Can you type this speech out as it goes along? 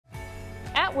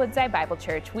At Woodside Bible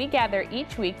Church, we gather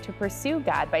each week to pursue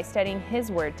God by studying His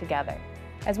Word together.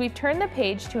 As we've turned the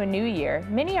page to a new year,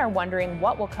 many are wondering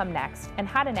what will come next and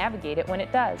how to navigate it when it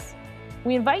does.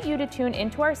 We invite you to tune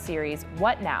into our series,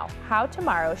 What Now? How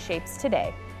Tomorrow Shapes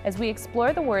Today, as we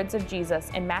explore the words of Jesus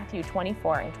in Matthew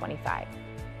 24 and 25.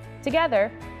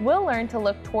 Together, we'll learn to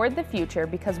look toward the future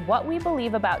because what we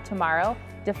believe about tomorrow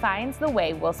defines the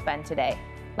way we'll spend today.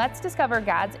 Let's discover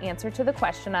God's answer to the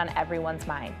question on everyone's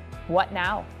mind. What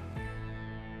now?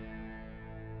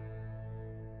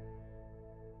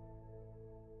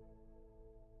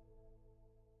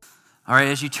 All right,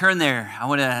 as you turn there, I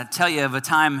want to tell you of a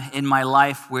time in my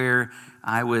life where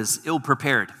I was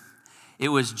ill-prepared. It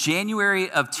was January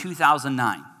of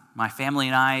 2009. My family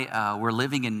and I were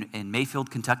living in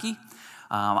Mayfield, Kentucky.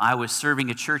 I was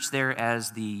serving a church there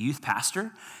as the youth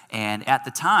pastor, and at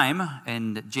the time,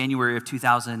 in January of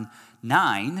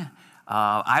 2009,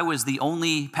 I was the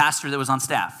only pastor that was on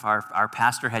staff. Our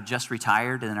pastor had just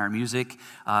retired, and our music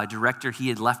director, he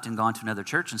had left and gone to another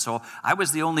church, and so I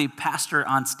was the only pastor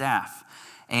on staff.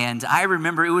 And I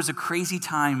remember it was a crazy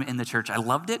time in the church. I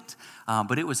loved it,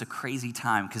 but it was a crazy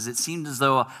time because it seemed as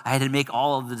though I had to make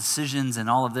all of the decisions and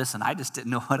all of this, and I just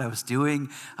didn't know what I was doing.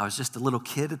 I was just a little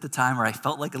kid at the time, or I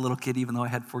felt like a little kid even though I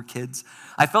had 4 kids.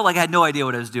 I felt like I had no idea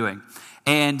what I was doing.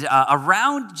 And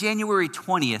around January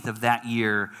 20th of that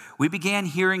year, we began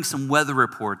hearing some weather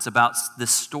reports about this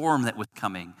storm that was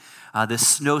coming, this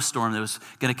snowstorm that was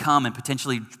going to come and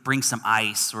potentially bring some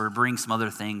ice or bring some other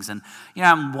things. And,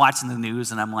 I'm watching the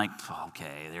news and I'm like,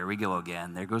 okay, there we go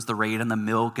again. There goes the rate on the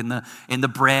milk and the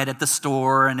bread at the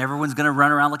store, and everyone's going to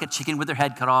run around like a chicken with their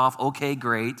head cut off. Okay,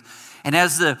 great. And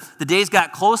as the days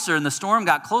got closer and the storm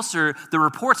got closer, the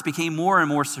reports became more and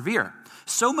more severe.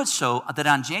 So much so that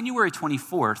on January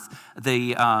 24th,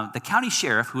 the county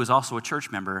sheriff, who was also a church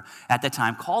member at that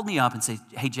time, called me up and said,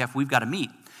 hey, Jeff, we've got to meet.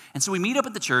 And so we meet up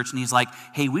at the church, and he's like,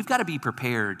 hey, we've got to be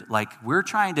prepared. Like, we're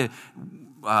trying to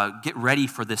get ready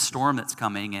for this storm that's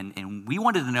coming, and we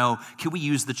wanted to know, can we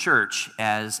use the church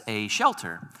as a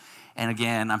shelter? And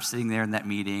again, I'm sitting there in that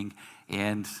meeting,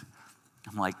 and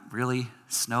I'm like, really?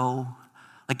 Snow?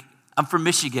 I'm from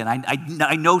Michigan.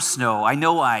 I know snow. I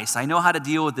know ice. I know how to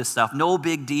deal with this stuff. No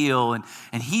big deal.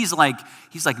 And he's like,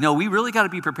 no, we really got to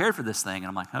be prepared for this thing. And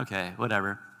I'm like, okay,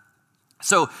 whatever.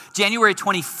 So January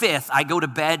 25th, I go to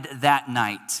bed that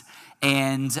night,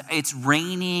 and it's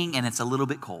raining and it's a little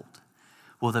bit cold.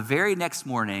 Well, the very next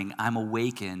morning, I'm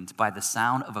awakened by the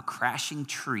sound of a crashing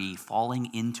tree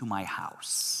falling into my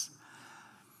house,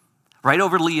 right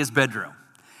over Leah's bedroom.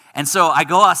 And so I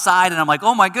go outside and I'm like,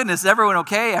 oh my goodness, is everyone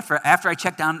okay? After I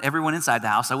checked on everyone inside the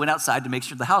house, I went outside to make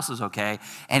sure the house was okay.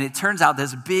 And it turns out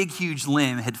this big, huge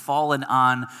limb had fallen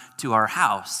on to our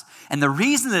house. And the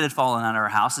reason that it had fallen on our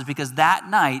house is because that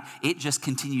night, it just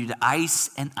continued to ice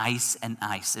and ice and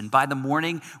ice. And by the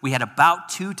morning, we had about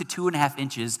 2 to 2.5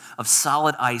 inches of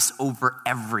solid ice over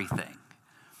everything.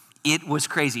 It was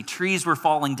crazy. Trees were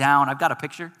falling down. I've got a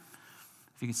picture,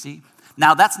 if you can see.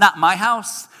 Now, that's not my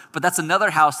house, but that's another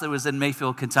house that was in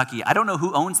Mayfield, Kentucky. I don't know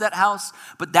who owns that house,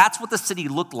 but that's what the city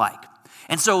looked like.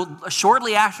 And so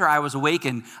shortly after I was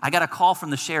awakened, I got a call from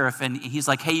the sheriff, and he's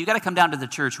like, hey, you got to come down to the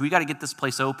church. We got to get this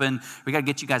place open. We got to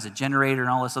get you guys a generator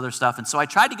and all this other stuff. And so I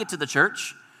tried to get to the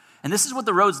church, and this is what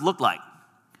the roads looked like.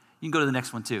 You can go to the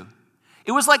next one, too.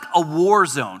 It was like a war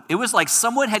zone. It was like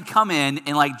someone had come in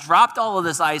and dropped all of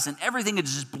this ice, and everything had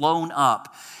just blown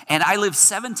up. And I lived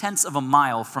 0.7 of a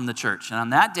mile from the church. And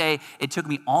on that day, it took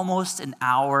me almost an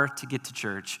hour to get to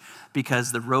church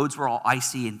because the roads were all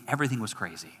icy and everything was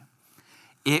crazy.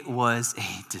 It was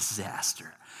a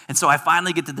disaster. And so I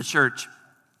finally get to the church.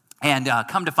 And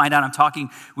come to find out, I'm talking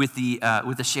with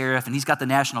the sheriff, and he's got the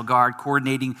National Guard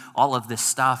coordinating all of this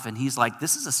stuff. And he's like,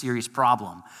 this is a serious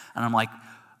problem. And I'm like,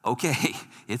 okay,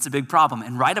 it's a big problem.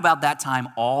 And right about that time,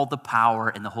 all the power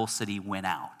in the whole city went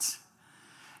out.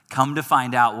 Come to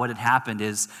find out what had happened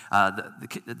is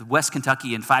the West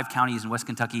Kentucky and 5 counties in West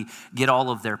Kentucky get all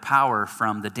of their power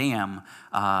from the dam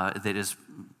that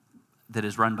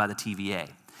is run by the TVA.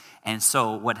 And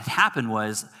so what had happened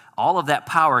was all of that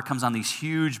power comes on these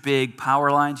huge, big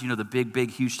power lines, the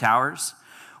big, huge towers.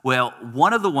 Well,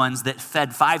 one of the ones that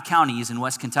fed 5 counties in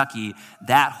West Kentucky,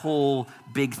 that whole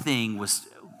big thing was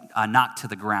knocked to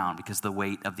the ground because of the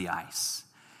weight of the ice.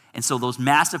 And so those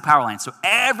massive power lines, so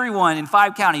everyone in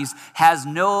 5 counties has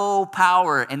no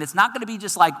power. And it's not going to be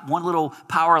just like one little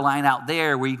power line out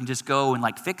there where you can just go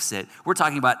and fix it. We're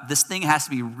talking about this thing has to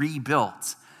be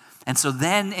rebuilt. And so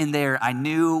then in there, I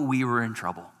knew we were in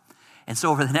trouble. And so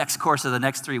over the next course of the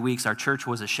next 3 weeks, our church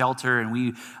was a shelter, and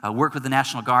we worked with the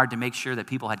National Guard to make sure that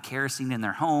people had kerosene in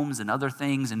their homes and other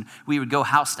things, and we would go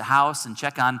house to house and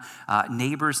check on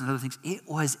neighbors and other things. It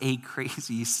was a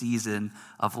crazy season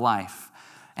of life.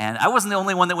 And I wasn't the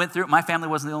only one that went through it. My family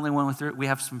wasn't the only one that went through it. We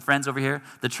have some friends over here.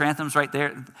 The Tranthams right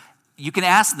there. You can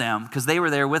ask them, because they were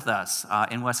there with us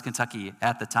in West Kentucky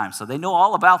at the time. So they know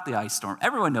all about the ice storm.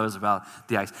 Everyone knows about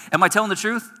the ice. Am I telling the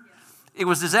truth? It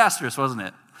was disastrous, wasn't it?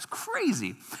 It was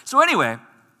crazy. So anyway,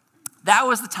 that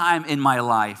was the time in my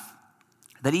life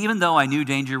that even though I knew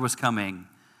danger was coming,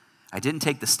 I didn't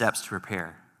take the steps to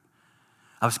prepare.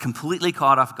 I was completely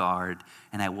caught off guard,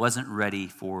 and I wasn't ready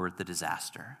for the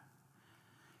disaster.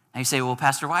 And you say, well,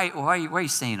 Pastor, why are you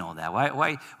saying all that?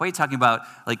 Why are you talking about,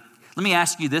 like, let me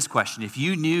ask you this question. If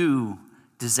you knew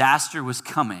disaster was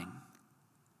coming,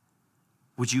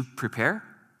 would you prepare?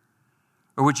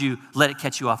 Or would you let it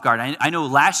catch you off guard? I know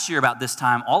last year about this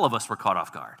time, all of us were caught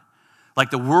off guard. Like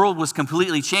the world was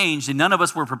completely changed and none of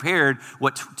us were prepared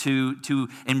to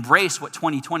embrace what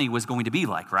 2020 was going to be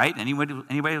like, right?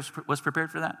 Anybody was prepared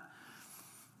for that?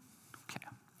 Okay.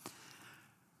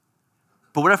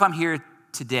 But what if I'm here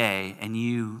today and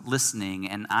you listening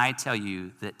and I tell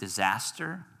you that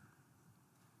disaster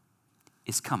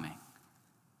is coming?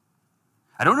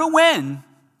 I don't know when,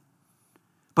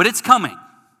 but it's coming.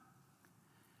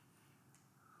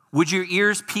 Would your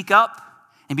ears peak up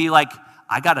and be like,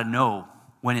 I got to know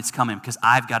when it's coming because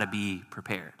I've got to be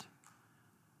prepared?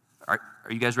 Are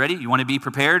you guys ready? You want to be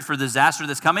prepared for the disaster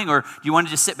that's coming? Or do you want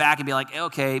to just sit back and be like,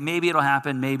 okay, maybe it'll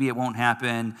happen, maybe it won't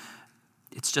happen.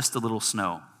 It's just a little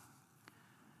snow.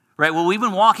 Right, well, we've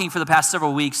been walking for the past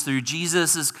several weeks through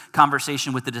Jesus'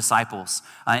 conversation with the disciples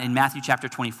in Matthew chapter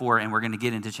 24, and we're going to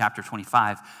get into chapter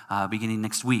 25 beginning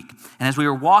next week. And as we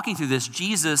were walking through this,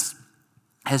 Jesus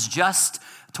has just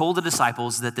told the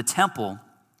disciples that the temple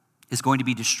is going to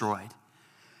be destroyed.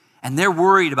 And they're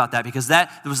worried about that because that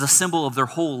was a symbol of their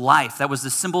whole life. That was the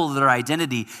symbol of their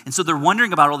identity. And so they're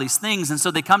wondering about all these things. And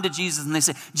so they come to Jesus and they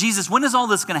say, Jesus, when is all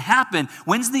this going to happen?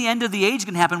 When's the end of the age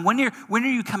going to happen? When are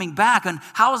you coming back? And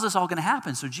how is this all going to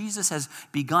happen? So Jesus has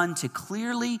begun to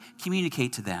clearly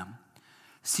communicate to them.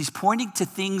 So he's pointing to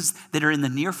things that are in the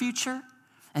near future.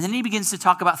 And then he begins to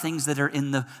talk about things that are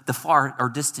in the far or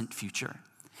distant future.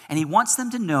 And he wants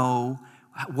them to know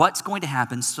what's going to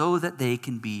happen so that they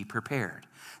can be prepared.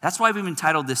 That's why we've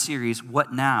entitled this series,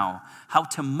 What Now? How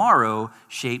Tomorrow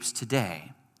Shapes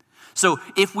Today. So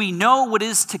if we know what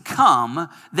is to come,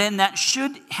 then that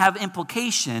should have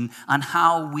implication on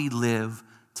how we live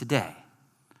today,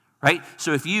 right?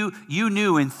 So if you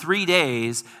knew in 3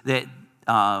 days that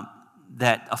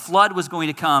a flood was going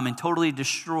to come and totally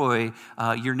destroy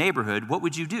your neighborhood, what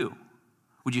would you do?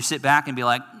 Would you sit back and be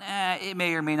like, nah, it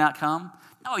may or may not come?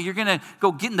 No, you're going to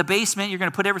go get in the basement, you're going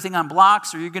to put everything on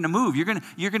blocks, or you're going to move. You're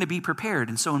going to be prepared.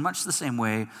 And so in much the same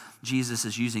way, Jesus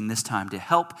is using this time to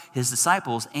help his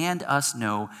disciples and us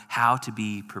know how to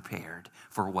be prepared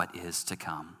for what is to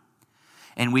come.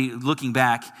 And looking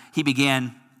back, he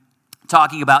began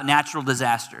talking about natural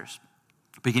disasters.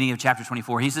 Beginning of chapter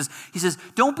 24, he says,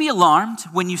 don't be alarmed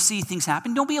when you see things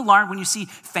happen. Don't be alarmed when you see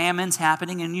famines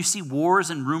happening and you see wars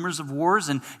and rumors of wars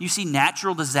and you see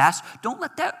natural disasters. Don't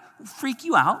let that freak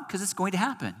you out because it's going to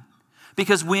happen.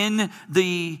 Because when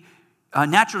the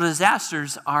natural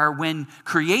disasters are when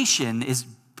creation is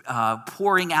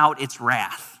pouring out its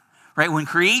wrath, right? When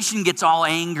creation gets all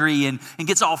angry and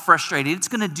gets all frustrated, it's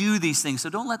going to do these things. So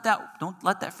don't let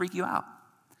that freak you out.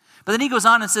 But then he goes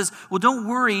on and says, well, don't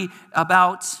worry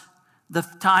about the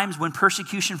times when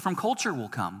persecution from culture will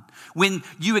come. When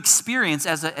you experience,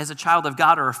 as a child of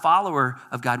God or a follower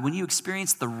of God, when you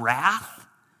experience the wrath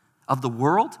of the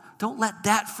world, don't let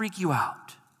that freak you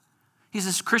out. He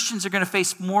says Christians are going to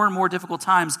face more and more difficult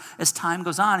times as time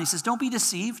goes on. He says, don't be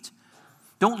deceived.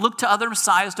 Don't look to other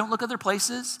messiahs. Don't look other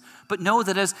places. But know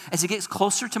that as it gets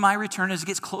closer to my return, as it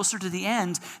gets closer to the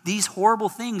end, these horrible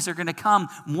things are going to come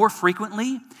more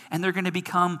frequently and they're going to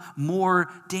become more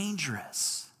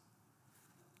dangerous.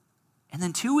 And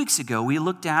then 2 weeks ago, we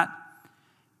looked at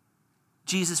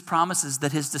Jesus' promises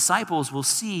that his disciples will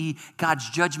see God's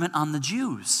judgment on the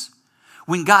Jews.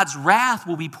 When God's wrath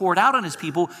will be poured out on his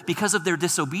people because of their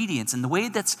disobedience. And the way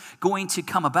that's going to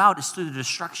come about is through the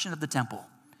destruction of the temple.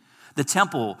 The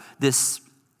temple, this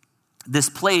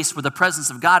place where the presence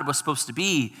of God was supposed to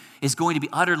be, is going to be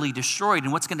utterly destroyed.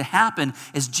 And what's going to happen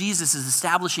is Jesus is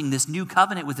establishing this new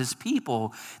covenant with his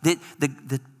people, that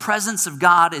the presence of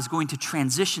God is going to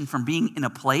transition from being in a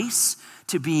place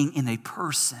to being in a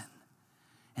person,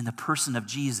 in the person of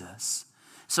Jesus.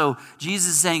 So Jesus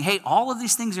is saying, hey, all of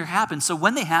these things are happening. So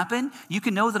when they happen, you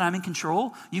can know that I'm in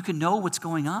control. You can know what's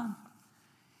going on.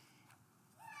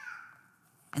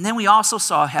 And then we also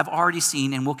have already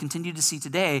seen, and will continue to see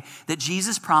today, that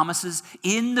Jesus promises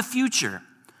in the future,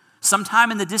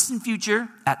 sometime in the distant future,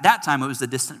 at that time it was the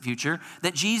distant future,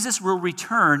 that Jesus will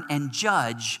return and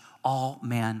judge all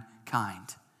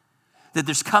mankind. That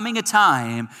there's coming a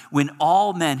time when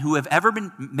all men who have ever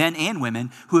been, men and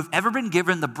women, who have ever been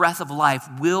given the breath of life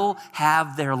will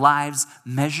have their lives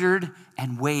measured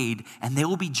and weighed, and they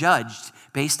will be judged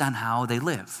based on how they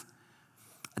live.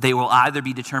 They will either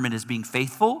be determined as being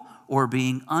faithful or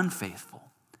being unfaithful.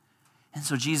 And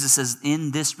so Jesus says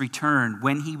in this return,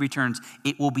 when he returns,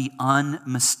 it will be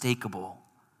unmistakable.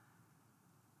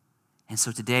 And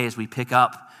so today as we pick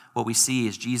up, what we see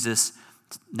is Jesus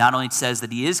not only says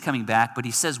that he is coming back, but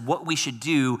he says what we should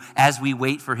do as we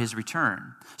wait for his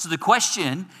return. So the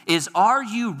question is, are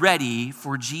you ready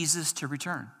for Jesus to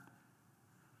return?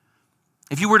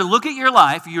 If you were to look at your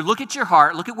life, you look at your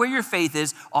heart, look at where your faith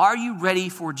is, are you ready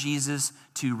for Jesus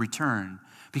to return?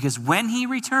 Because when he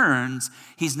returns,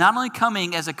 he's not only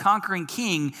coming as a conquering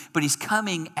king, but he's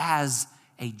coming as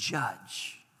a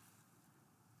judge.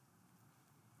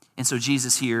 And so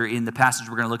Jesus here in the passage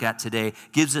we're going to look at today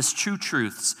gives us true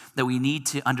truths that we need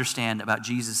to understand about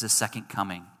Jesus' second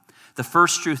coming. The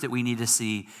first truth that we need to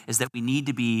see is that we need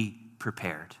to be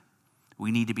prepared.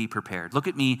 We need to be prepared. Look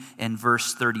at me in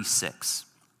verse 36.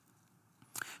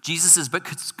 Jesus says, but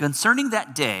concerning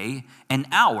that day and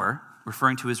hour,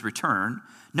 referring to his return,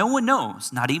 no one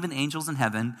knows, not even angels in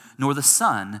heaven, nor the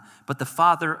Son, but the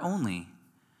Father only.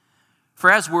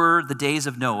 For as were the days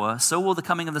of Noah, so will the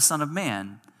coming of the Son of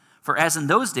Man. For as in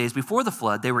those days before the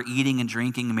flood, they were eating and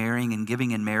drinking, marrying and giving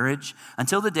in marriage,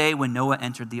 until the day when Noah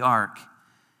entered the ark.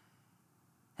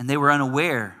 And they were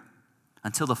unaware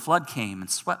until the flood came and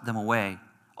swept them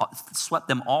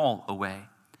all away.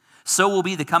 So will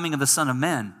be the coming of the Son of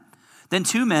Man. Then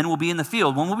 2 men will be in the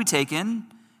field, one will be taken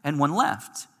and one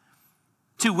left.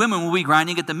 2 women will be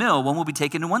grinding at the mill, one will be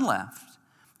taken and one left.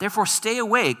 Therefore stay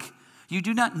awake, you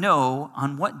do not know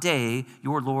on what day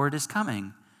your Lord is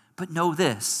coming. But know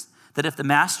this, that if the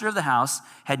master of the house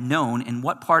had known in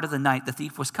what part of the night the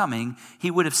thief was coming,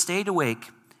 he would have stayed awake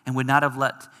and would not have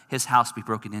let his house be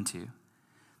broken into.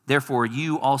 Therefore,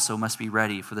 you also must be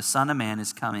ready, for the Son of Man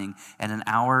is coming at an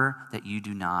hour that you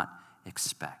do not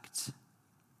expect.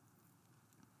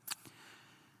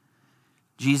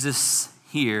 Jesus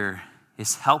here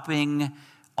is helping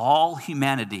all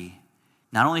humanity,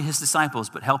 not only his disciples,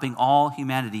 but helping all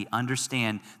humanity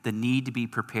understand the need to be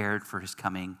prepared for his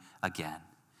coming again.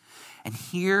 And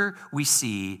here we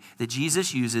see that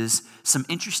Jesus uses some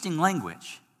interesting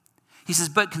language. He says,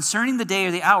 but concerning the day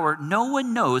or the hour, no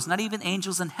one knows, not even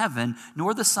angels in heaven,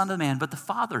 nor the Son of Man, but the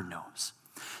Father knows.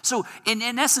 So in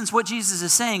essence, what Jesus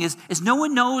is saying is no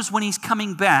one knows when he's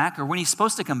coming back or when he's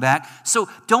supposed to come back. So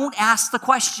don't ask the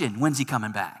question, when's he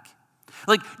coming back?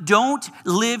 Like, don't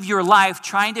live your life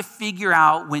trying to figure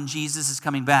out when Jesus is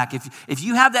coming back. If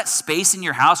you have that space in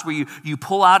your house where you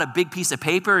pull out a big piece of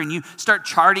paper and you start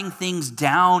charting things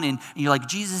down and you're like,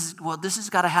 Jesus, well, this has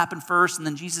got to happen first and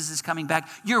then Jesus is coming back,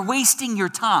 you're wasting your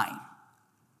time.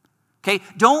 Okay?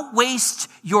 Don't waste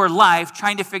your life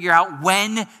trying to figure out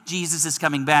when Jesus is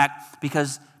coming back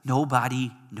because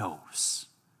nobody knows.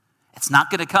 It's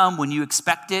not going to come when you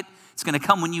expect it. It's going to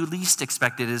come when you least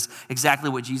expect it, is exactly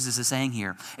what Jesus is saying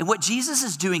here. And what Jesus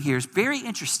is doing here is very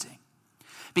interesting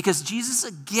because Jesus,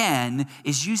 again,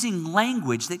 is using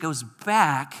language that goes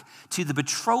back to the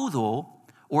betrothal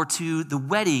or to the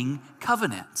wedding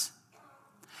covenant.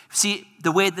 See,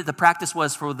 the way that the practice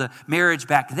was for the marriage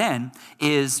back then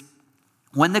is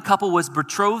when the couple was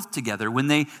betrothed together, when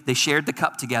they shared the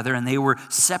cup together and they were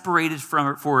separated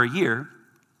for a year,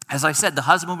 as I said, the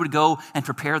husband would go and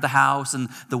prepare the house, and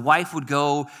the wife would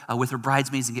go with her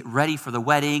bridesmaids and get ready for the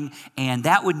wedding, and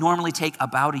that would normally take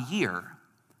about a year.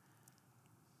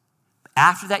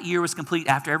 After that year was complete,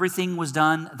 after everything was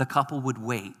done, the couple would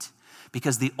wait,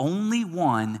 because the only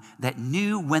one that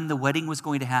knew when the wedding was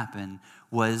going to happen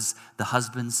was the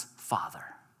husband's father,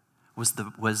 was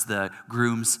the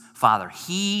groom's father.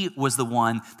 He was the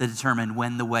one that determined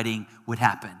when the wedding would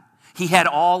happen. He had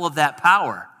all of that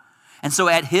power. And so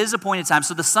at his appointed time,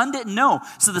 so the son didn't know.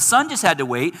 So the son just had to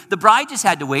wait. The bride just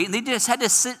had to wait. And they just had to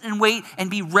sit and wait and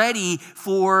be ready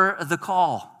for the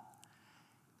call.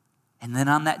 And then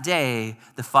on that day,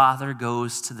 the father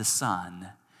goes to the son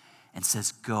and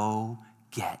says, go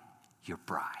get your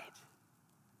bride.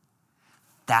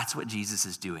 That's what Jesus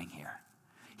is doing here.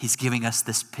 He's giving us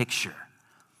this picture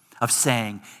of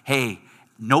saying, hey,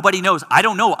 nobody knows. I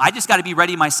don't know. I just got to be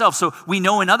ready myself. So we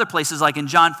know in other places, like in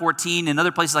John 14 and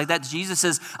other places like that, Jesus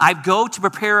says, I go to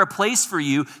prepare a place for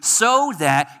you so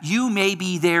that you may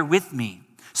be there with me.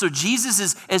 So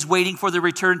Jesus is waiting for the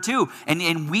return too.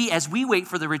 And we, as we wait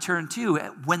for the return too,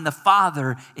 when the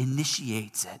Father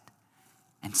initiates it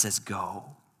and says, go.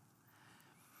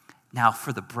 Now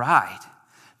for the bride,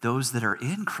 those that are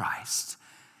in Christ,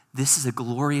 this is a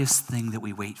glorious thing that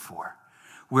we wait for.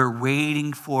 We're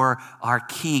waiting for our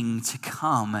King to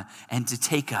come and to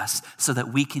take us so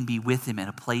that we can be with him in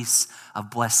a place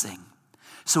of blessing.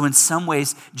 So in some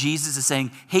ways, Jesus is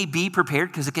saying, hey, be prepared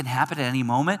because it can happen at any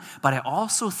moment. But I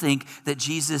also think that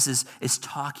Jesus is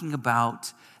talking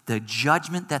about the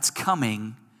judgment that's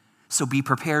coming, so be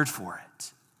prepared for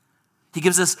it. He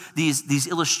gives us these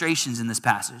illustrations in this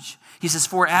passage. He says,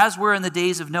 for as we're in the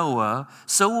days of Noah,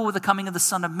 so will the coming of the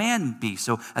Son of Man be.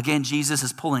 So again, Jesus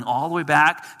is pulling all the way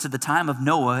back to the time of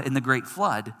Noah in the great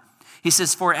flood. He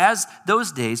says, for as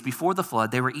those days before the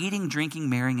flood, they were eating, drinking,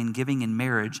 marrying, and giving in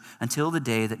marriage until the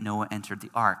day that Noah entered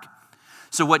the ark.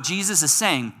 So what Jesus is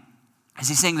saying is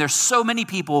he's saying there's so many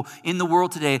people in the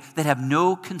world today that have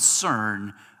no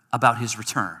concern about his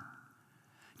return.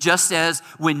 Just as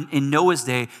when in Noah's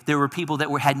day, there were people that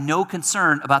had no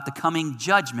concern about the coming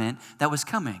judgment that was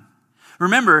coming.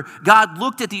 Remember, God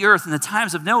looked at the earth in the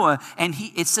times of Noah, and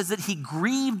it says that he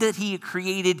grieved that he had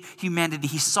created humanity.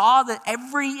 He saw that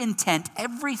every intent,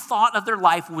 every thought of their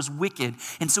life was wicked.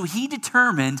 And so he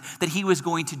determined that he was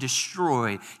going to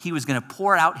destroy. He was going to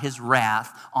pour out his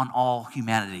wrath on all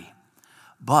humanity.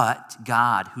 But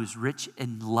God, who's rich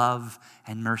in love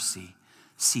and mercy,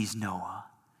 sees Noah.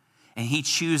 And he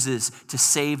chooses to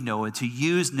save Noah, to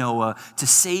use Noah to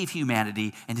save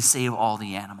humanity and to save all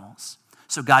the animals.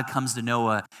 So God comes to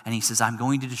Noah and he says, I'm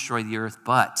going to destroy the earth,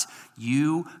 but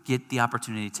you get the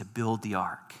opportunity to build the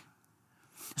ark.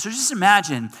 So just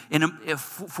imagine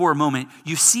for a moment,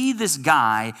 you see this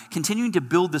guy continuing to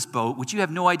build this boat, which you have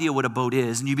no idea what a boat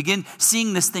is, and you begin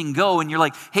seeing this thing go, and you're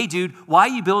like, hey dude, why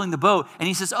are you building the boat? And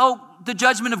he says, oh, the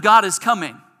judgment of God is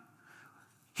coming.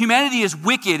 Humanity is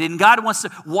wicked, and God wants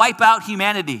to wipe out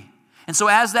humanity. And so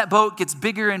as that boat gets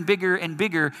bigger and bigger and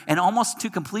bigger and almost to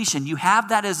completion, you have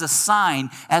that as a sign,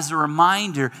 as a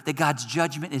reminder that God's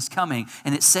judgment is coming.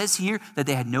 And it says here that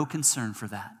they had no concern for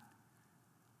that.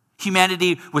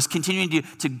 Humanity was continuing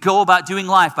to go about doing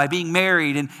life by being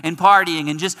married and partying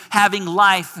and just having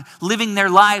life, living their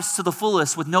lives to the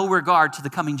fullest with no regard to the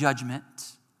coming judgment.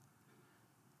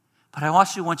 But I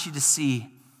also want you to see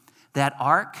that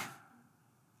ark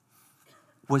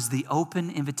was the open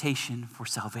invitation for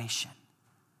salvation.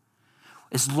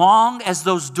 As long as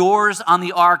those doors on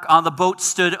the ark, on the boat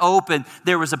stood open,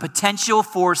 there was a potential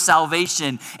for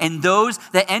salvation. And those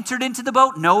that entered into the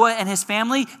boat, Noah and his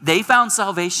family, they found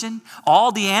salvation.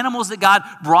 All the animals that God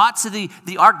brought to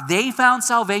the ark, they found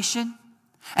salvation.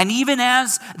 And even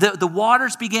as the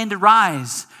waters began to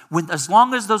rise, as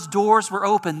long as those doors were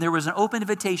open, there was an open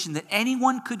invitation that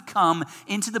anyone could come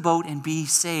into the boat and be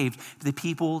saved. The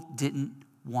people didn't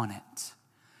want it.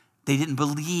 They didn't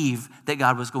believe that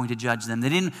God was going to judge them. They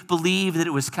didn't believe that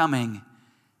it was coming.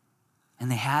 And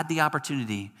they had the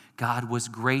opportunity. God was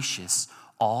gracious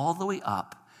all the way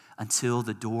up until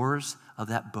the doors of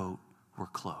that boat were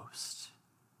closed.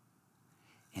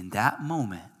 In that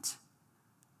moment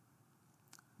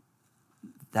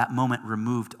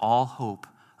removed all hope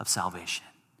of salvation.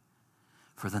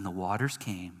 For then the waters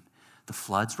came, the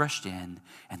floods rushed in,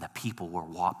 and the people were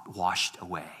washed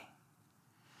away.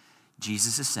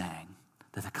 Jesus is saying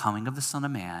that the coming of the Son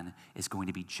of Man is going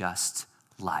to be just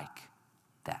like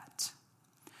that.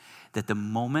 That the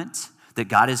moment that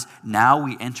God is now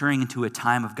we entering into a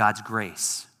time of God's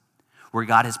grace, where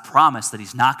God has promised that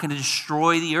he's not going to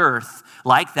destroy the earth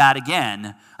like that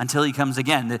again until he comes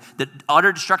again. That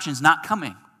utter destruction is not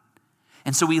coming.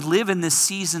 And so we live in this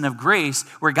season of grace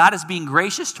where God is being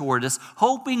gracious toward us,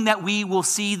 hoping that we will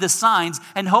see the signs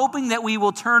and hoping that we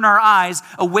will turn our eyes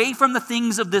away from the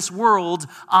things of this world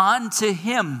onto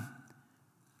him.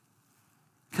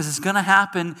 Because it's going to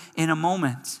happen in a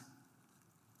moment.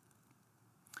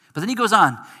 But then he goes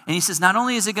on and he says, not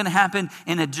only is it going to happen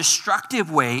in a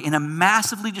destructive way, in a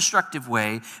massively destructive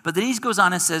way, but then he goes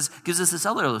on and gives us this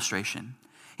other illustration.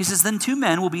 He says, then 2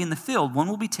 men will be in the field, one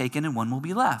will be taken and one will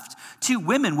be left. 2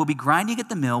 women will be grinding at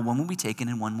the mill, one will be taken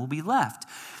and one will be left.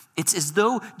 It's as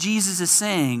though Jesus is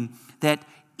saying that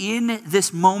in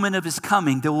this moment of his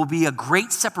coming, there will be a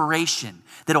great separation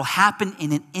that will happen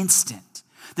in an instant.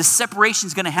 The separation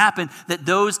is going to happen that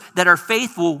those that are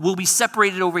faithful will be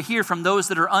separated over here from those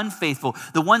that are unfaithful.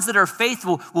 The ones that are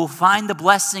faithful will find the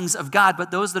blessings of God,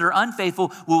 but those that are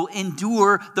unfaithful will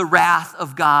endure the wrath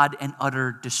of God and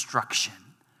utter destruction.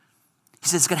 He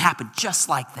says it's going to happen just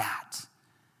like that.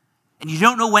 And you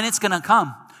don't know when it's going to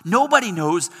come. Nobody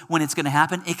knows when it's going to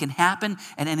happen. It can happen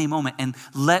at any moment. And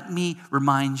let me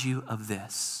remind you of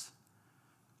this,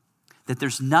 that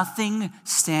there's nothing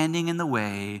standing in the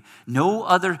way. No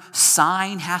other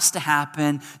sign has to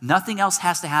happen. Nothing else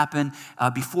has to happen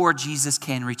before Jesus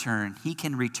can return. He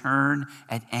can return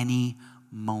at any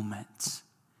moment.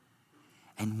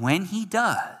 And when he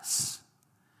does,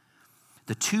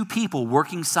 the two people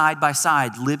working side by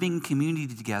side, living in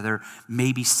community together,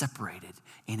 may be separated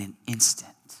in an instant.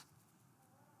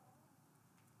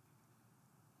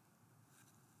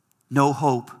 No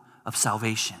hope of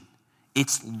salvation.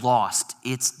 It's lost.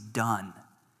 It's done.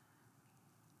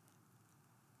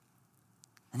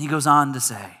 And he goes on to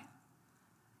say,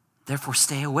 therefore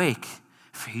stay awake,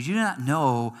 for you do not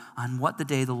know on what the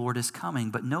day the Lord is coming.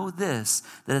 But know this,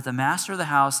 that if the master of the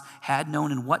house had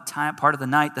known in what part of the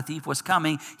night the thief was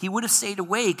coming, he would have stayed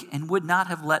awake and would not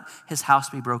have let his house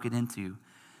be broken into.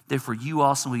 Therefore you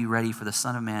also will be ready, for the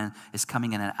Son of Man is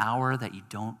coming in an hour that you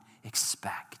don't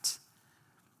expect.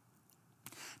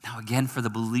 Now again, for the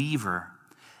believer,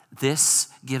 this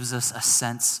gives us a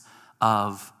sense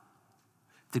of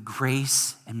the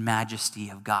grace and majesty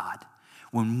of God.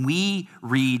 When we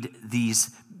read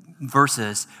these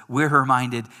verses, we're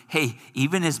reminded, hey,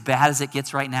 even as bad as it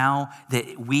gets right now,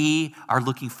 that we are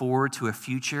looking forward to a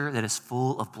future that is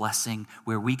full of blessing,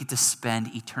 where we get to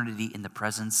spend eternity in the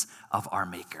presence of our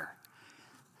Maker.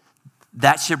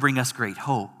 That should bring us great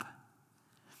hope.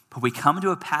 But we come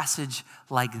to a passage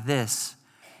like this,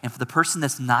 and for the person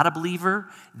that's not a believer,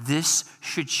 this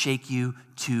should shake you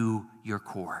to your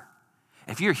core.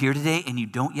 If you're here today and you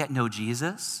don't yet know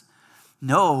Jesus,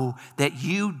 know that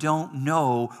you don't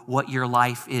know what your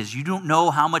life is. You don't know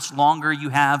how much longer you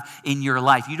have in your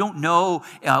life. You don't know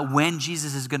when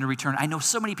Jesus is going to return. I know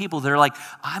so many people that are like,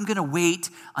 I'm going to wait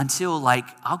until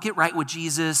I'll get right with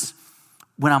Jesus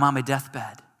when I'm on my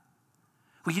deathbed.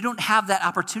 Well, you don't have that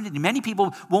opportunity. Many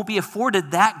people won't be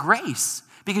afforded that grace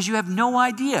because you have no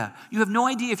idea. You have no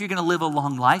idea if you're going to live a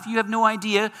long life. You have no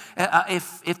idea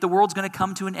if the world's going to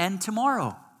come to an end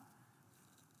tomorrow.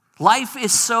 Life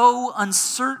is so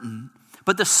uncertain,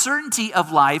 but the certainty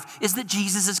of life is that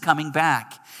Jesus is coming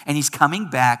back, and he's coming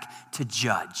back to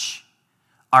judge.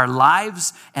 Our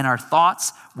lives and our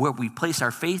thoughts, where we place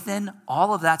our faith in,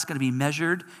 all of that's going to be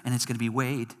measured and it's going to be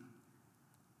weighed.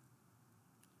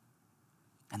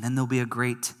 And then there'll be a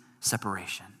great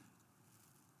separation.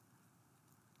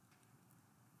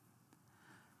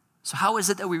 So how is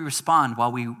it that we respond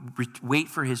while we wait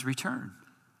for his return?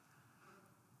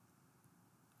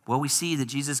 Well, we see that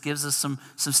Jesus gives us some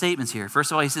statements here.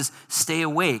 First of all, he says, stay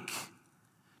awake.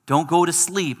 Don't go to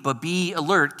sleep, but be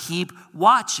alert. Keep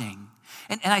watching.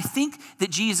 And I think that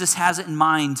Jesus has it in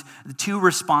mind, the two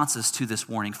responses to this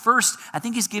warning. First, I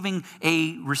think he's giving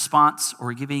a response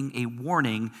or giving a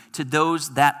warning to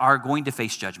those that are going to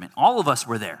face judgment. All of us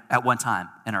were there at one time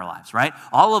in our lives, right?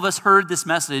 All of us heard this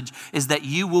message, is that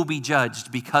you will be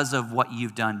judged because of what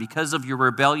you've done. Because of your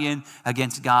rebellion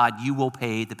against God, you will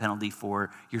pay the penalty for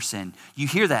your sin. You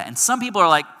hear that, and some people are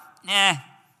like, nah,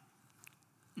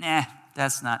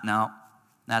 that's not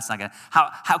gonna.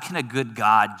 How can a good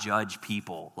God judge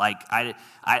people?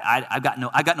 I've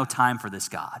got no time for this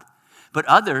God. But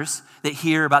others that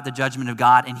hear about the judgment of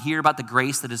God and hear about the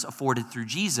grace that is afforded through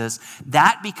Jesus,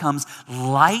 that becomes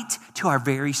light to our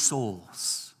very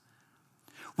souls.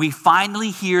 We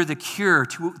finally hear the cure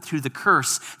to the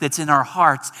curse that's in our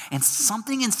hearts, and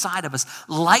something inside of us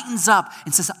lightens up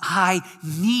and says, I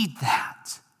need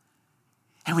that.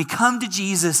 And we come to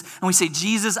Jesus and we say,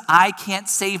 Jesus, I can't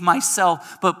save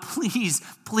myself, but please,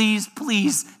 please,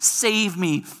 please save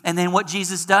me. And then what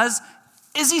Jesus does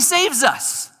is he saves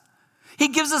us. He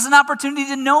gives us an opportunity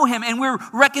to know him, and we're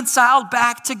reconciled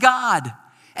back to God.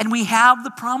 And we have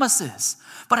the promises.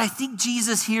 But I think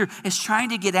Jesus here is trying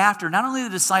to get after not only the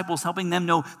disciples, helping them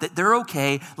know that they're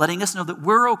okay, letting us know that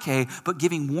we're okay, but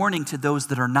giving warning to those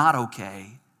that are not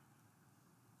okay.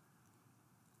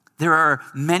 There are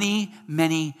many,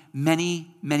 many,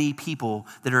 many, many people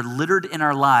that are littered in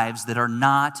our lives that are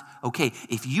not okay.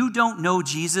 If you don't know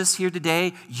Jesus here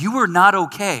today, you are not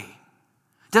okay.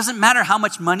 It doesn't matter how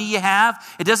much money you have.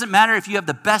 It doesn't matter if you have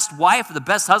the best wife or the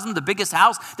best husband, the biggest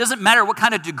house. It doesn't matter what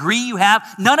kind of degree you have.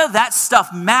 None of that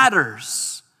stuff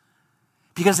matters.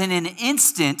 Because in an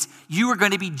instant, you are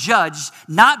going to be judged,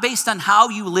 not based on how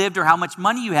you lived or how much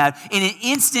money you had. In an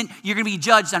instant, you're going to be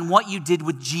judged on what you did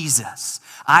with Jesus.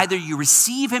 Either you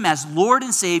receive him as Lord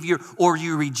and Savior, or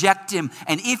you reject him.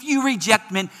 And if you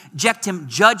reject him,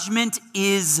 judgment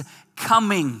is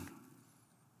coming.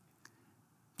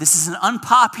 This is an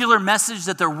unpopular message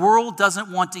that the world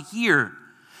doesn't want to hear,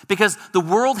 because the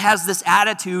world has this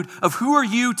attitude of, who are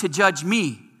you to judge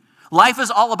me? Life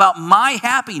is all about my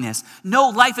happiness. No,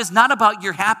 life is not about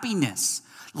your happiness.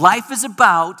 Life is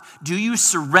about, do you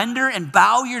surrender and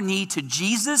bow your knee to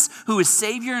Jesus, who is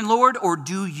Savior and Lord, or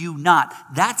do you not?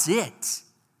 That's it.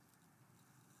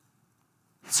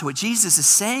 So what Jesus is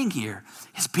saying here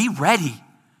is be ready.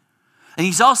 And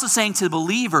he's also saying to the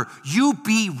believer, you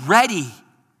be ready.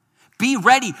 Be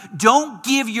ready. Don't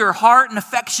give your heart and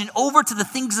affection over to the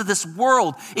things of this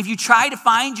world. If you try to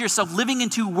find yourself living in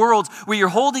two worlds where you're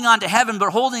holding on to heaven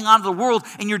but holding on to the world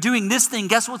and you're doing this thing,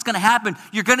 guess what's going to happen?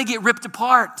 You're going to get ripped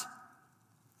apart.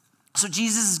 So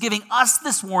Jesus is giving us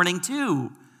this warning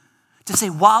too, to say,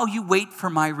 while you wait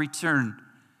for my return,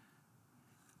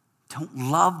 don't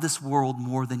love this world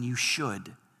more than you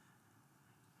should.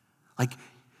 Like,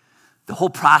 the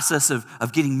whole process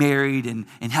of getting married and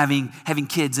having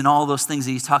kids and all those things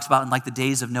that he talks about in like the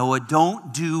days of Noah,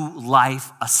 don't do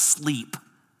life asleep.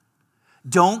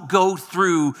 Don't go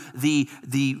through the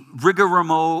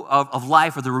rigmarole of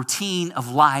life or the routine of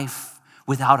life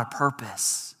without a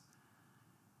purpose.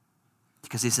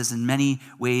 Because he says in many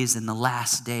ways in the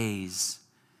last days,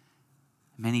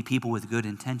 many people with good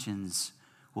intentions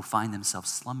will find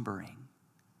themselves slumbering.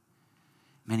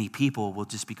 Many people will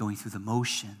just be going through the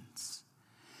motions.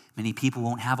 Many people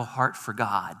won't have a heart for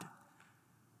God.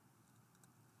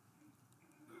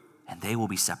 And they will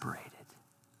be separated.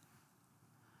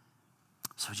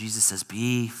 So Jesus says,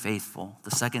 be faithful.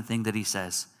 The second thing that he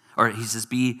says,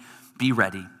 be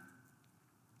ready.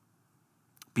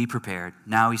 Be prepared.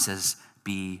 Now he says,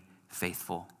 be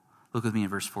faithful. Look with me in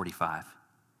verse 45.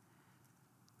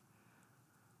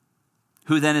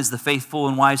 Who then is the faithful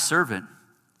and wise servant,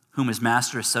 whom his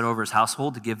master has set over his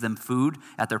household to give them food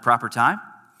at their proper time?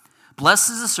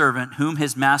 Blessed is the servant whom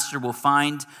his master will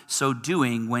find so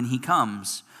doing when he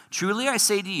comes. Truly I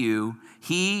say to you,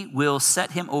 he will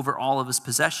set him over all of his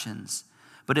possessions.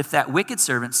 But if that wicked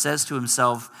servant says to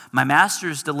himself, my master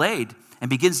is delayed, and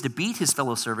begins to beat his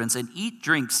fellow servants and eat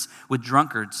drinks with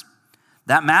drunkards,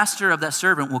 that master of that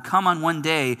servant will come on one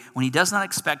day when he does not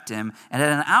expect him, and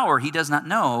at an hour he does not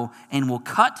know, and will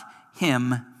cut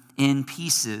him in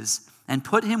pieces and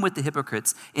put him with the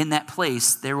hypocrites. In that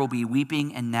place there will be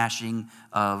weeping and gnashing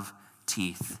of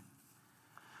teeth.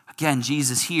 Again,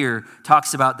 Jesus here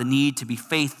talks about the need to be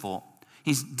faithful.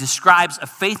 He describes a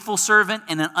faithful servant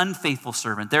and an unfaithful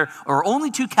servant. There are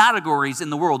only two categories in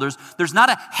the world. There's not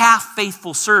a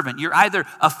half-faithful servant. You're either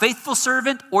a faithful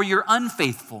servant or you're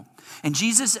unfaithful. And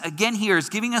Jesus, again here, is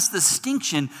giving us the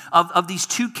distinction of these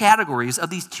two categories, of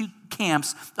these two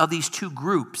camps, of these two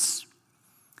groups.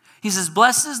 He says,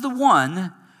 blessed is the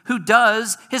one who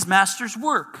does his master's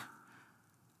work.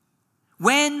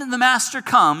 When the master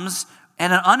comes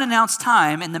at an unannounced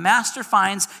time and the master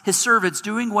finds his servants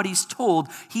doing what he's told,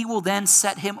 he will then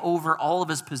set him over all of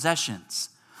his possessions.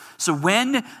 So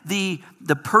when the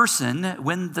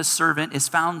servant is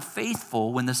found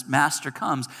faithful, when this master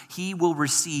comes, he will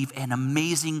receive an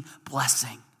amazing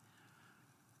blessing.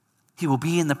 He will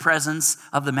be in the presence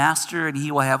of the master, and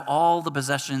he will have all the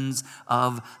possessions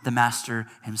of the master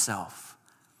himself.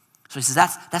 So he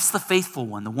says that's the faithful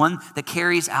one, the one that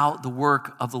carries out the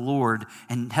work of the Lord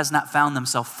and has not found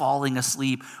themselves falling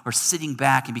asleep or sitting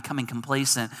back and becoming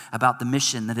complacent about the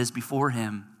mission that is before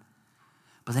him.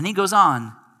 But then he goes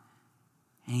on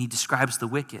and he describes the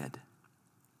wicked.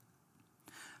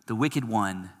 The wicked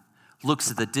one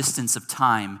looks at the distance of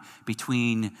time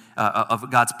between of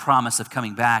God's promise of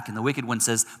coming back. And the wicked one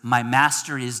says, my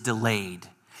master is delayed.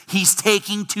 He's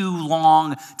taking too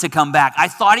long to come back. I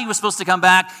thought he was supposed to come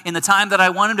back in the time that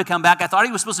I wanted him to come back. I thought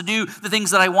he was supposed to do the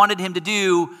things that I wanted him to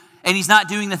do, and he's not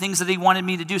doing the things that he wanted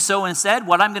me to do. So instead,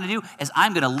 what I'm going to do is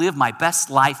I'm going to live my best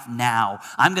life now.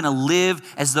 I'm going to live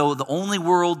as though the only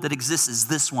world that exists is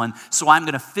this one. So I'm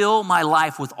going to fill my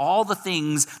life with all the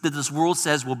things that this world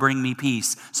says will bring me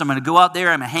peace. So I'm going to go out there,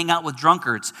 I'm going to hang out with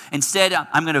drunkards. Instead,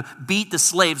 I'm going to beat the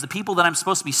slaves, the people that I'm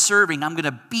supposed to be serving. I'm going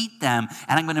to beat them,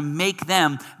 and I'm going to make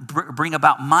them bring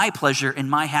about my pleasure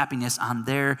and my happiness on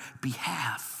their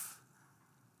behalf.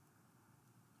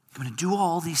 I'm going to do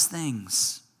all these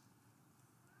things.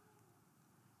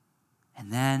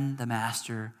 And then the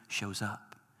master shows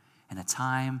up in a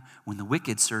time when the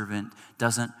wicked servant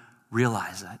doesn't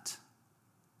realize it.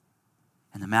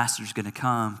 And the master's going to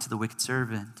come to the wicked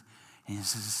servant and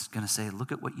he's going to say,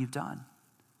 look at what you've done.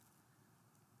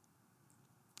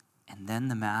 And then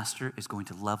the master is going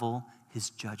to level his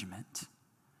judgment.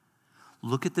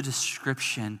 Look at the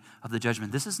description of the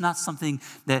judgment. This is not something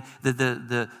that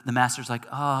the master's like,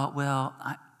 oh, well,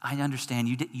 I understand.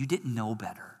 You didn't know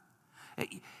better.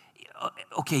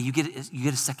 okay, you get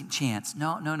a second chance.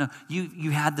 No.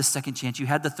 You had the second chance. You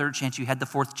had the third chance. You had the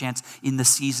fourth chance in the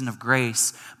season of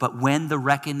grace. But when the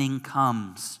reckoning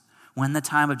comes, when the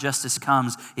time of justice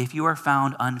comes, if you are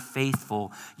found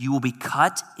unfaithful, you will be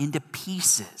cut into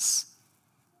pieces.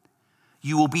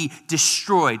 You will be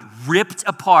destroyed, ripped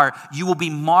apart. You will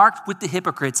be marked with the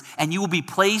hypocrites, and you will be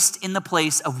placed in the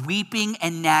place of weeping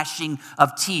and gnashing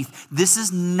of teeth. This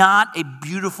is not a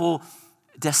beautiful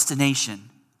destination.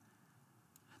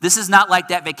 This is not like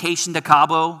that vacation to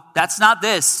Cabo. That's not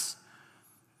this.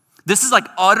 This is like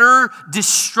utter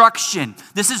destruction.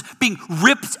 This is being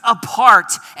ripped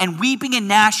apart and weeping and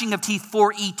gnashing of teeth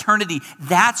for eternity.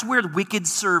 That's where wicked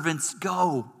servants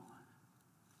go.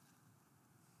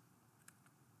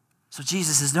 So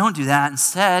Jesus says, don't do that.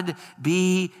 Instead,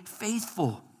 be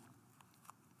faithful.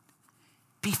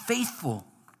 Be faithful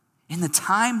in the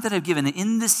time that I've given,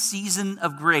 in this season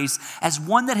of grace. As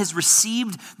one that has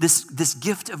received this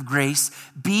gift of grace,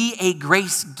 be a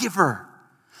grace giver.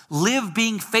 Live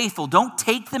being faithful. Don't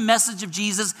take the message of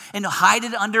Jesus and hide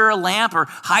it under a lamp or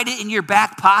hide it in your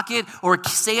back pocket or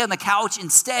stay on the couch.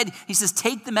 Instead, he says,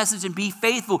 take the message and be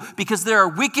faithful, because there are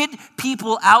wicked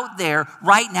people out there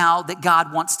right now that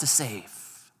God wants to save.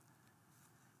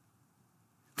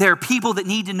 There are people that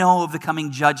need to know of the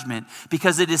coming judgment,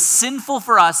 because it is sinful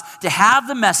for us to have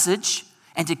the message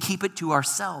and to keep it to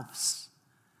ourselves.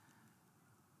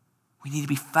 We need to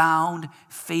be found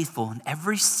faithful in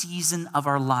every season of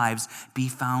our lives. Be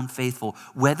found faithful.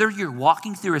 Whether you're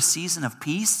walking through a season of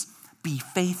peace, be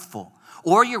faithful.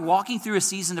 Or you're walking through a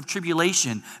season of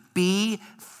tribulation, be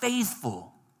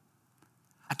faithful.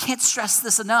 I can't stress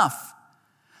this enough.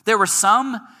 There were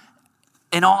some,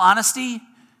 in all honesty,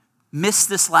 missed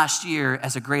this last year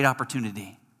as a great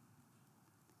opportunity.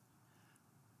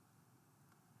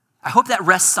 I hope that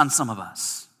rests on some of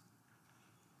us.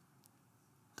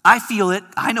 I feel it.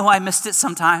 I know I missed it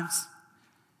sometimes.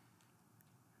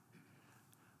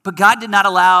 But God did not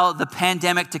allow the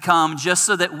pandemic to come just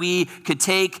so that we could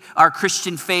take our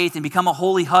Christian faith and become a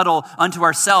holy huddle unto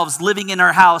ourselves, living in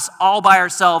our house all by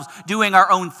ourselves, doing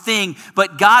our own thing.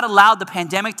 But God allowed the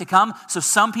pandemic to come so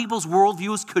some people's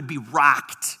worldviews could be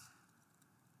rocked.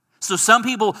 So some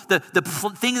people, the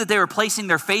thing that they were placing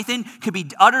their faith in could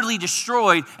be utterly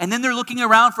destroyed, and then they're looking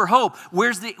around for hope. Where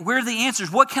are the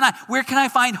answers? Where can I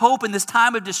find hope in this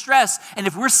time of distress? And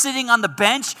if we're sitting on the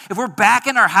bench, if we're back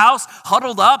in our house,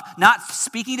 huddled up, not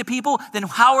speaking to people, then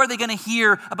how are they going to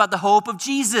hear about the hope of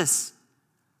Jesus?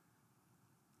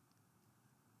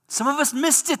 Some of us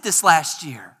missed it this last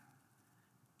year.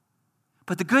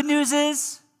 But the good news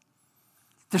is,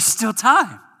 there's still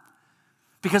time,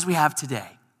 because we have today.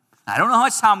 I don't know how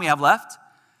much time we have left,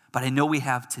 but I know we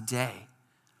have today.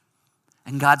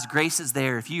 And God's grace is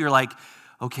there. If you're like,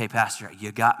 okay, Pastor,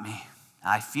 you got me.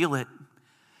 I feel it.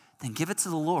 Then give it to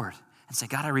the Lord and say,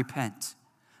 God, I repent.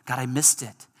 God, I missed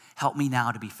it. Help me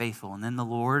now to be faithful. And then the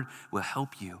Lord will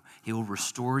help you. He will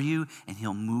restore you, and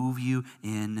he'll move you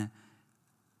in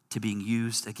to being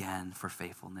used again for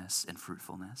faithfulness and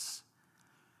fruitfulness.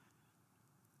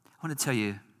 I want to tell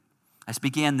you, I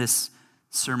began this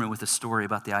sermon with a story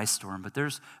about the ice storm, but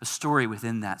there's a story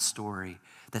within that story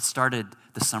that started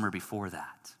the summer before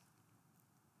that.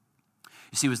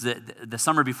 You see, it was the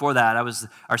summer before that,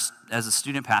 as a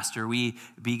student pastor, we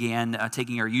began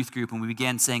taking our youth group, and we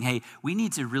began saying, hey, we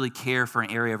need to really care for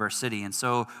an area of our city. And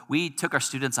so we took our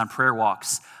students on prayer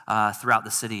walks throughout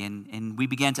the city, and we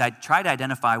began to try to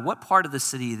identify what part of the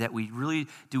city that we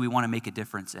want to make a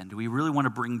difference in. Do we really want to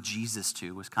bring Jesus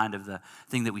to, was kind of the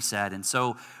thing that we said. And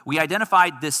so we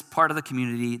identified this part of the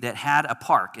community that had a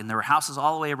park, and there were houses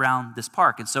all the way around this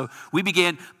park. And so we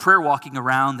began prayer walking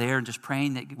around there and just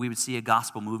praying that we would see a gospel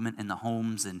movement in the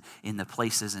homes and in the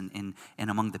places and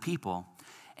among the people.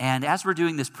 And as we're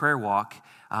doing this prayer walk,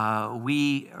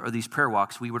 we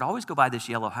would always go by this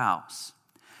yellow house.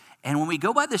 And when we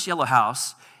go by this yellow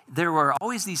house, there were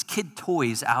always these kid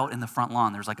toys out in the front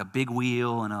lawn. There's like a big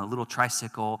wheel and a little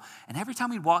tricycle. And every time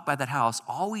we'd walk by that house,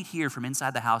 all we'd hear from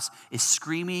inside the house is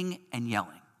screaming and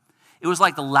yelling. It was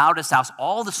like the loudest house.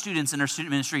 All the students in our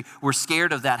student ministry were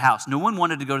scared of that house. No one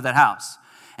wanted to go to that house.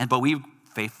 But we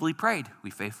faithfully prayed.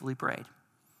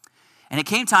 And it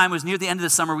came time, it was near the end of the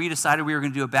summer, we decided we were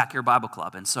going to do a backyard Bible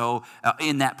club. And so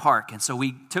in that park. And so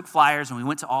we took flyers and we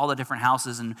went to all the different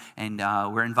houses and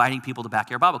we're inviting people to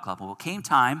backyard Bible club. Well, it came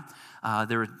time,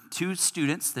 there were two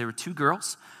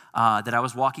girls that I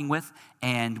was walking with,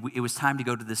 and it was time to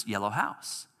go to this yellow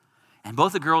house. And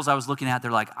both the girls I was looking at,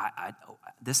 they're like,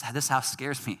 this house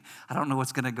scares me. I don't know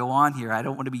what's going to go on here. I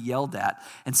don't want to be yelled at.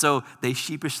 And so they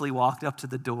sheepishly walked up to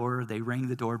the door. They rang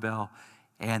the doorbell.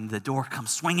 And the door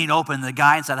comes swinging open, and the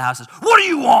guy inside the house says, "What do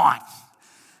you want?"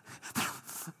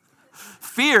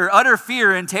 Fear, utter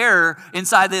fear and terror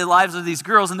inside the lives of these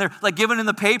girls. And they're like giving them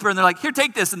the paper, and they're like, "Here,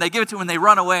 take this." And they give it to them, and they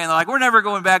run away. And they're like, "We're never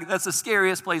going back. That's the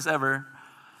scariest place ever."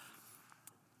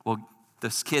 Well,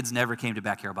 those kids never came to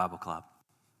Backyard Bible Club.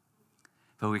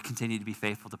 But we continue to be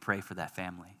faithful to pray for that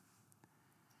family.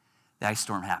 The ice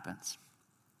storm happens.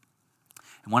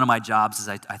 And one of my jobs, as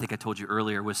I think I told you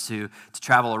earlier, was to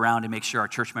travel around and make sure our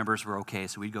church members were okay.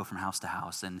 So we'd go from house to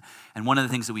house. And one of the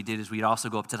things that we did is we'd also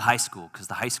go up to the high school, because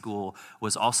the high school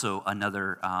was also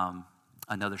another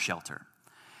shelter.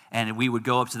 And we would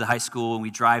go up to the high school, and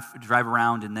we'd drive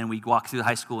around, and then we'd walk through the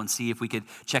high school and see if we could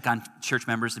check on church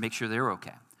members to make sure they were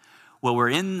okay. Well, we're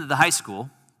in the high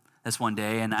school this one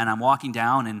day, and I'm walking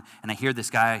down, and I hear this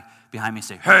guy behind me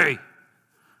say, "Hey!"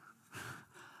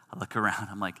 I look around,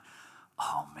 I'm like,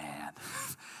 oh man,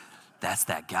 that's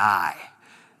that guy.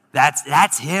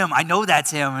 That's him. I know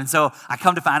that's him. And so I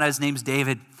come to find out his name's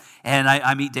David, and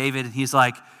I meet David, and he's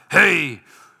like, "Hey,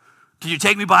 can you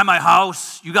take me by my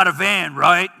house? You got a van,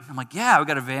 right?" I'm like, "Yeah, we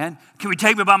got a van. Can we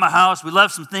take me by my house? We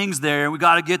left some things there, and we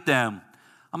got to get them."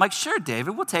 I'm like, "Sure,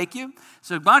 David, we'll take you.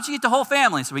 So why don't you get the whole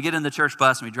family?" So we get in the church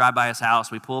bus, and we drive by his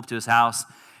house. We pull up to his house,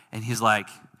 and he's like,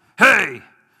 "Hey,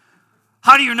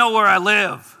 how do you know where I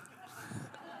live?"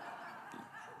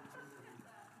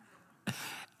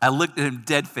 I looked at him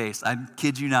dead face, I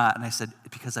kid you not, and I said,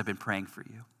 "Because I've been praying for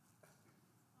you.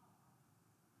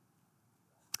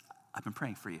 I've been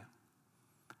praying for you."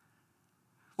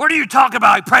 "What are you talking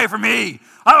about? You pray for me?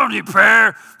 I don't need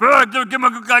prayer. Go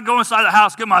inside the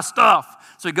house, get my stuff."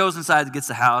 So he goes inside, gets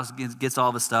the house, gets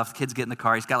all the stuff. The kids get in the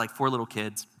car. He's got like 4 little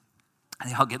kids. And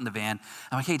they all get in the van.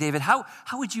 I'm like, "Hey, David, how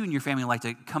would you and your family like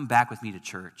to come back with me to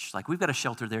church? Like, we've got a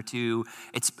shelter there too.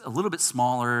 It's a little bit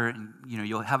smaller, and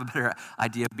you'll have a better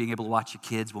idea of being able to watch your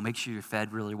kids. We'll make sure you're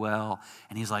fed really well."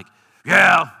 And he's like,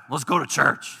 "Yeah, let's go to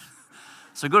church."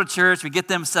 So we go to church, we get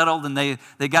them settled, and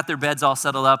they got their beds all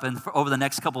settled up. And over the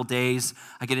next couple of days,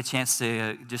 I get a chance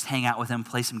to just hang out with them,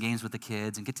 play some games with the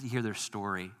kids, and get to hear their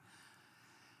story.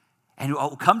 And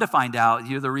come to find out,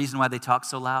 the reason why they talk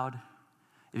so loud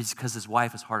is because his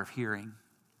wife is hard of hearing.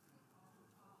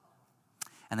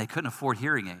 And they couldn't afford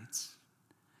hearing aids.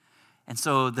 And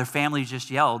so their family just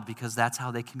yelled, because that's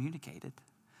how they communicated,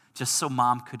 just so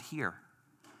mom could hear.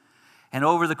 And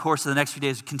over the course of the next few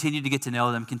days, we continued to get to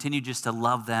know them, continued just to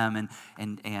love them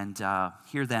and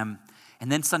hear them.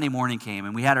 And then Sunday morning came,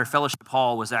 and we had our fellowship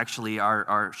hall was actually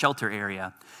our shelter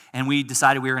area. And we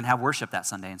decided we were going to have worship that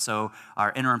Sunday. And so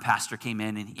our interim pastor came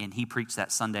in, and he preached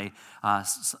that Sunday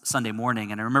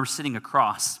morning. And I remember sitting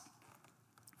across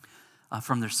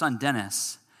from their son,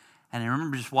 Dennis. And I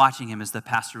remember just watching him as the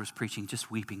pastor was preaching, just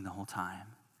weeping the whole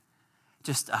time.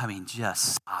 Just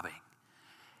sobbing.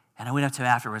 And I went up to him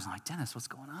afterwards, and I'm like, "Dennis, what's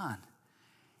going on?" And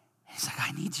he's like,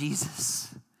 "I need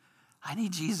Jesus. I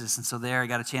need Jesus." And so there I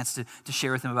got a chance to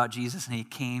share with him about Jesus, and he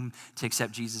came to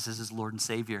accept Jesus as his Lord and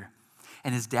Savior.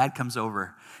 And his dad comes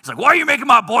over. He's like, "Why are you making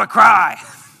my boy cry?"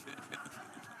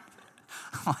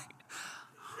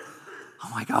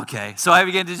 I'm like, okay. So I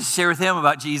began to just share with him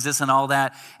about Jesus and all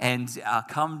that. And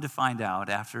come to find out,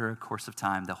 after a course of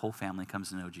time, the whole family comes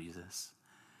to know Jesus.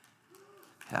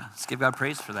 Yeah, let's give God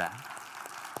praise for that.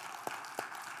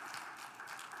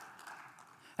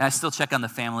 And I still check on the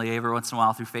family every once in a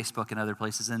while through Facebook and other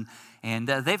places. And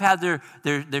they've had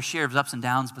their share of ups and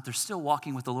downs, but they're still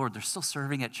walking with the Lord. They're still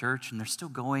serving at church, and they're still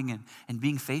going and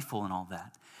being faithful and all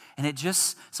that. And it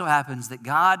just so happens that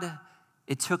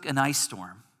it took an ice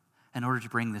storm in order to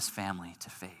bring this family to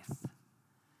faith.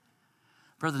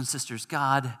 Brothers and sisters,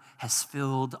 God has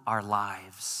filled our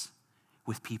lives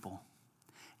with people.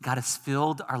 God has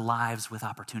filled our lives with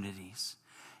opportunities.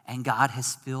 And God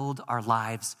has filled our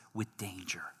lives with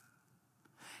danger.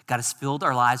 God has filled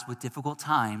our lives with difficult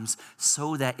times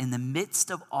so that in the midst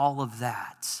of all of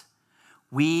that,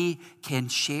 we can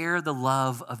share the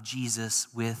love of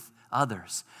Jesus with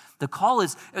others. The call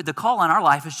on our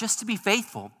life is just to be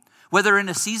faithful. Whether in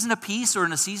a season of peace or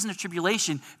in a season of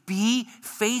tribulation, be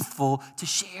faithful to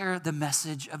share the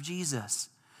message of Jesus.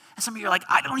 And some of you are like,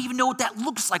 "I don't even know what that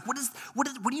looks like. What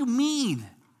do you mean?"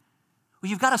 Well,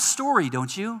 you've got a story,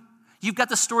 don't you? You've got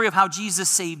the story of how Jesus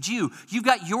saved you. You've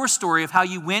got your story of how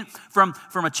you went from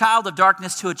a child of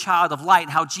darkness to a child of light,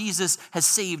 and how Jesus has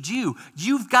saved you.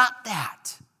 You've got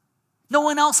that. No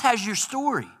one else has your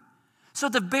story. So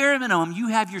at the bare minimum, you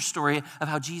have your story of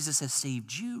how Jesus has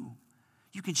saved you.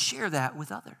 You can share that with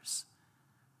others.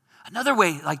 Another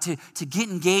way, like to get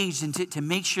engaged and to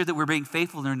make sure that we're being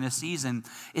faithful during this season,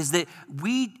 is that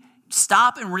we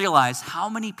stop and realize how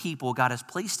many people God has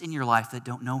placed in your life that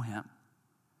don't know him.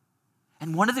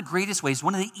 And one of the greatest ways,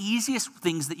 one of the easiest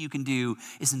things that you can do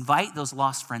is invite those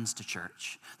lost friends to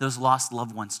church, those lost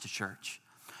loved ones to church.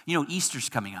 You know, Easter's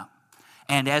coming up.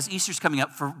 And as Easter's coming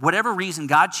up, for whatever reason,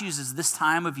 God chooses this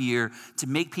time of year to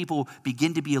make people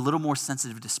begin to be a little more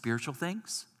sensitive to spiritual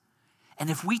things. And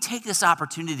if we take this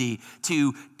opportunity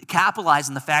to capitalize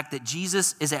on the fact that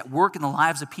Jesus is at work in the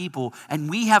lives of people, and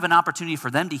we have an opportunity for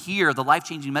them to hear the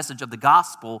life-changing message of the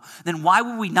gospel, then why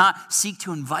would we not seek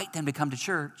to invite them to come to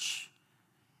church?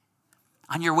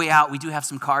 On your way out, we do have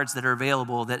some cards that are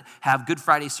available that have Good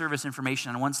Friday service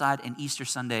information on one side and Easter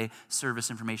Sunday service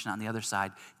information on the other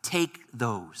side. Take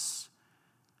those.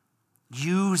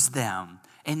 Use them.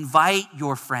 Invite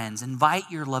your friends. Invite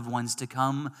your loved ones to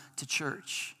come to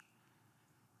church.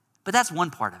 But that's one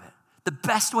part of it. The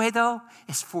best way, though,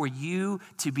 is for you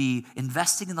to be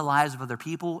investing in the lives of other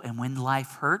people, and when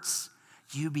life hurts,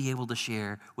 you be able to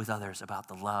share with others about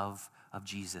the love of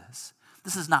Jesus.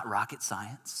 This is not rocket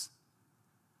science.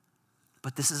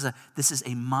 But this is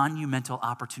a monumental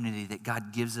opportunity that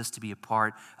God gives us to be a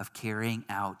part of carrying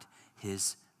out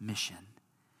his mission.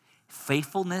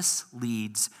 Faithfulness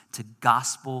leads to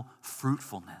gospel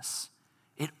fruitfulness.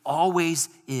 It always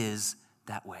is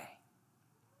that way.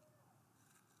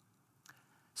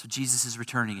 So Jesus is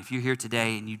returning. If you're here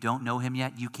today and you don't know him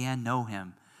yet, you can know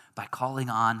him by calling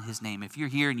on his name. If you're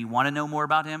here and you want to know more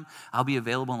about him, I'll be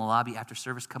available in the lobby after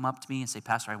service. Come up to me and say,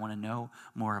 Pastor, I want to know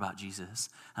more about Jesus.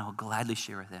 And I will gladly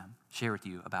share with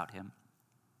you about him.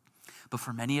 But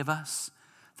for many of us,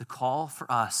 the call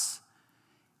for us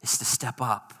is to step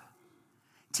up,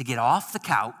 to get off the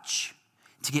couch,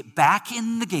 to get back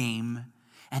in the game,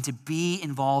 and to be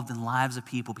involved in the lives of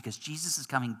people because Jesus is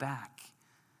coming back.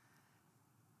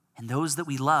 And those that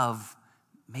we love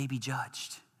may be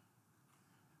judged.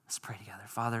 Let's pray together.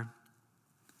 Father,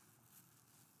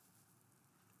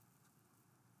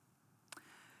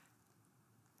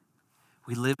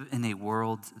 we live in a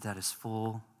world that is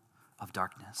full of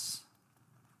darkness.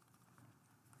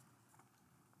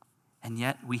 And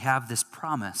yet we have this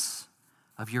promise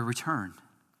of your return.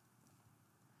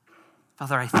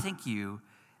 Father, I thank you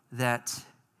that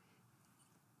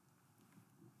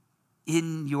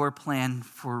in your plan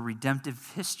for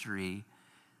redemptive history,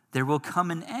 there will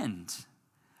come an end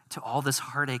to all this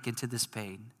heartache and to this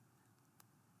pain.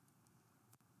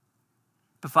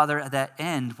 But Father, that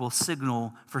end will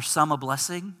signal for some a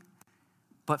blessing,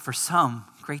 but for some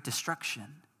great destruction.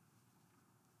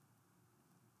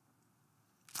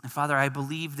 And Father, I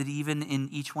believe that even in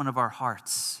each one of our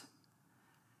hearts,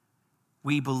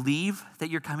 we believe that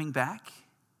you're coming back.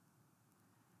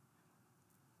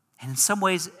 And in some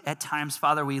ways, at times,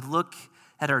 Father, we look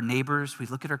at our neighbors, we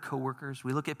look at our coworkers,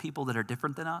 we look at people that are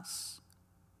different than us.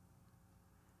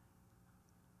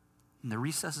 In the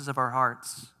recesses of our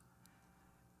hearts,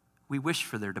 we wish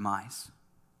for their demise.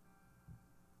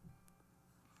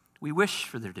 We wish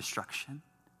for their destruction.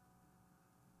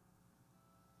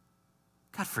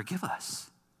 God, forgive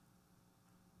us.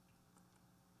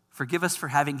 Forgive us for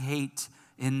having hate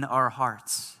in our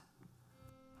hearts.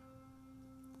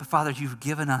 But Father, you've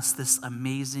given us this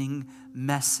amazing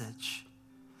message.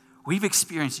 We've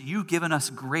experienced, you've given us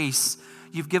grace.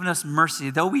 You've given us mercy.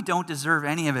 Though we don't deserve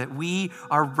any of it, we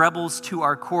are rebels to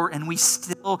our core and we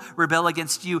still rebel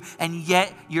against you. And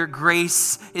yet your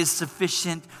grace is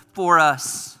sufficient for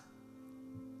us.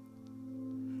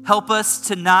 Help us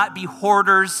to not be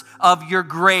hoarders of your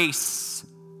grace.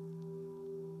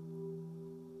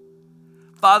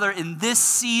 Father, in this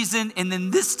season and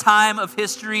in this time of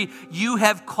history, you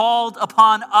have called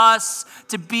upon us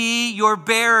to be your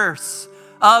bearers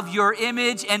of your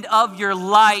image and of your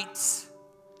light.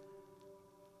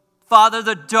 Father,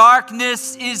 the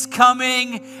darkness is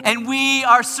coming and we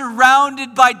are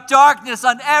surrounded by darkness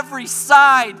on every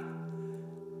side.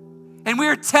 And we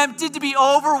are tempted to be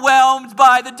overwhelmed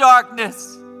by the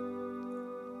darkness.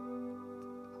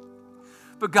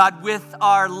 But God, with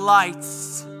our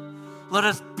lights, let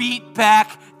us beat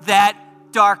back that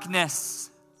darkness.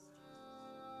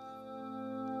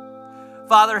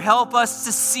 Father, help us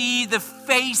to see the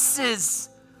faces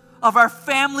of our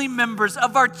family members,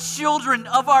 of our children,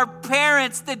 of our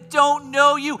parents that don't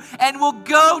know you and will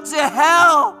go to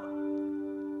hell.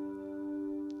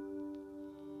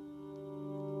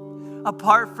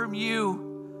 Apart from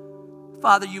you,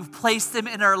 Father, you've placed them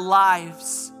in our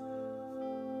lives.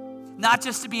 Not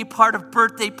just to be a part of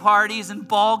birthday parties and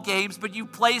ball games, but you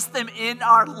placed them in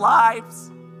our lives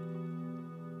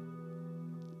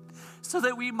so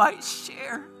that we might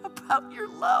share about your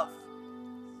love.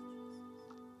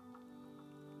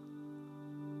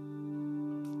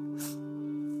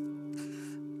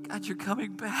 God, you're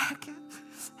coming back.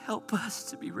 Help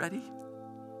us to be ready.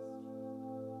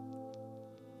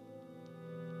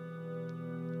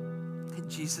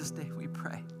 Jesus' name we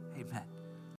pray. Amen.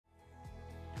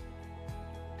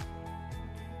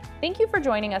 Thank you for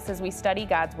joining us as we study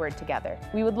God's Word together.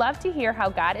 We would love to hear how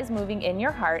God is moving in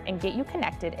your heart and get you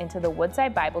connected into the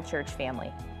Woodside Bible Church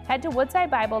family. Head to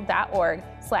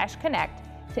woodsidebible.org/connect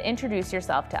to introduce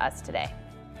yourself to us today.